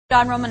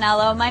John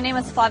Romanello. My name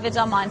is Flavia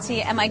Del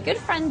Monte, and my good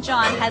friend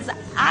John has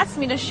asked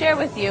me to share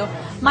with you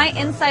my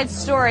inside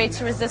story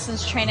to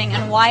resistance training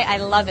and why I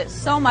love it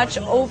so much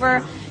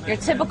over your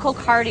typical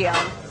cardio.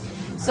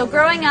 So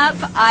growing up,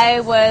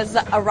 I was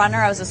a runner,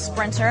 I was a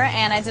sprinter,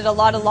 and I did a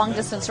lot of long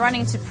distance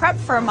running to prep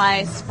for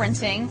my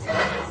sprinting.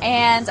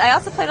 And I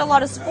also played a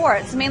lot of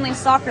sports, mainly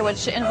soccer,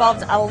 which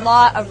involved a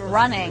lot of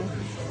running.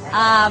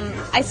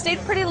 I stayed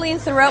pretty lean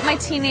throughout my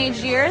teenage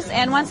years,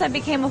 and once I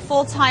became a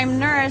full-time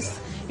nurse,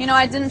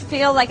 I didn't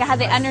feel like I had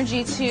the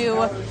energy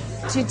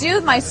to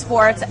do my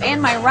sports and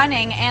my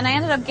running, and I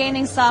ended up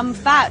gaining some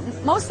fat,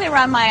 mostly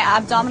around my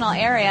abdominal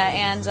area,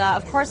 and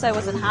of course I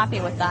wasn't happy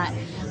with that.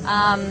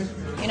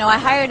 I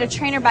hired a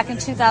trainer back in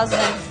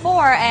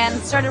 2004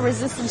 and started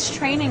resistance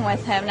training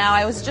with him. Now,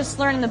 I was just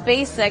learning the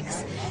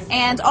basics,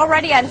 and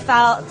already I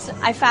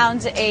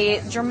found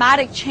a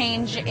dramatic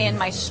change in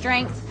my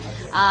strength.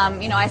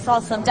 I saw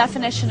some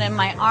definition in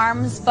my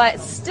arms,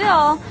 but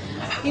still,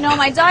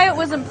 my diet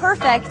wasn't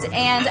perfect,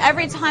 and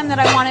every time that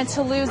I wanted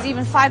to lose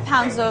even 5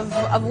 pounds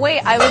of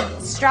weight, I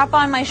would strap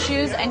on my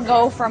shoes and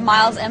go for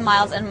miles and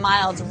miles and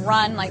miles,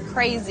 run like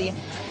crazy.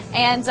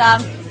 And,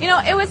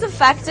 it was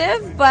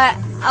effective, but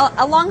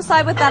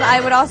alongside with that, I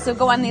would also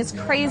go on these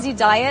crazy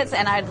diets,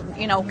 and I'd,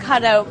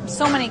 cut out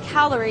so many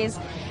calories.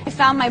 I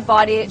found my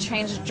body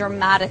changed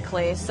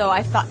dramatically, so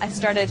I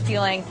started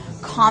feeling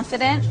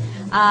confident.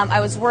 I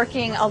was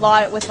working a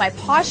lot with my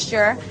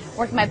posture,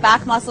 working my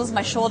back muscles,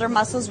 my shoulder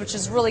muscles, which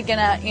is really going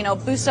to,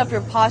 boost up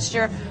your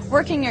posture.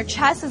 Working your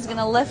chest is going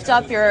to lift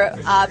up your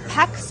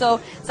pec,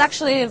 so it's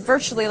actually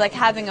virtually like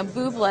having a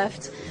boob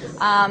lift.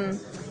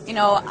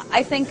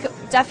 I think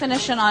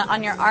definition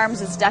on your arms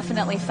is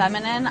definitely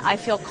feminine. I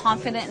feel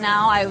confident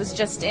now. I was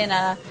just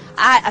at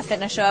a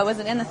fitness show. I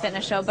wasn't in the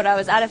fitness show, but I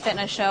was at a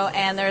fitness show,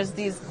 and there's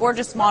these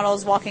gorgeous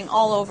models walking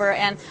all over,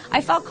 and I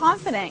felt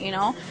confident,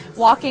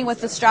 Walking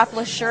with the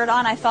strapless shirt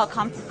on, I felt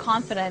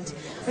confident.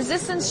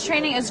 Resistance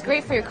training is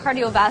great for your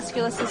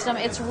cardiovascular system.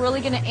 It's really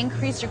going to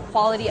increase your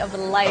quality of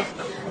life.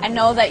 I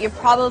know that you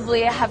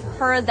probably have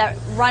heard that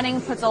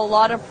running puts a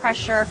lot of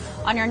pressure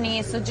on your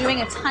knees, so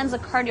doing tons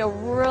of cardio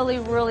really,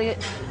 really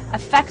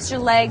affects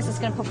your legs. It's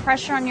going to put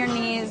pressure on your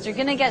knees. You're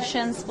going to get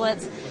shin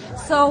splits.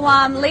 So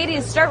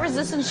ladies, start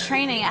resistance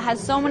training. It has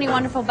so many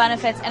wonderful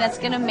benefits, and it's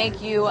going to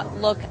make you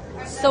look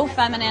so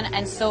feminine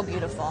and so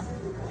beautiful.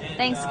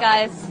 Thanks,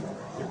 guys.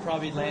 You're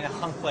probably laying a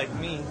hunk like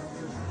me.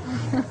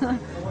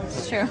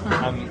 It's true.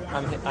 I'm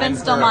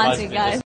Vince Del Monte, guys.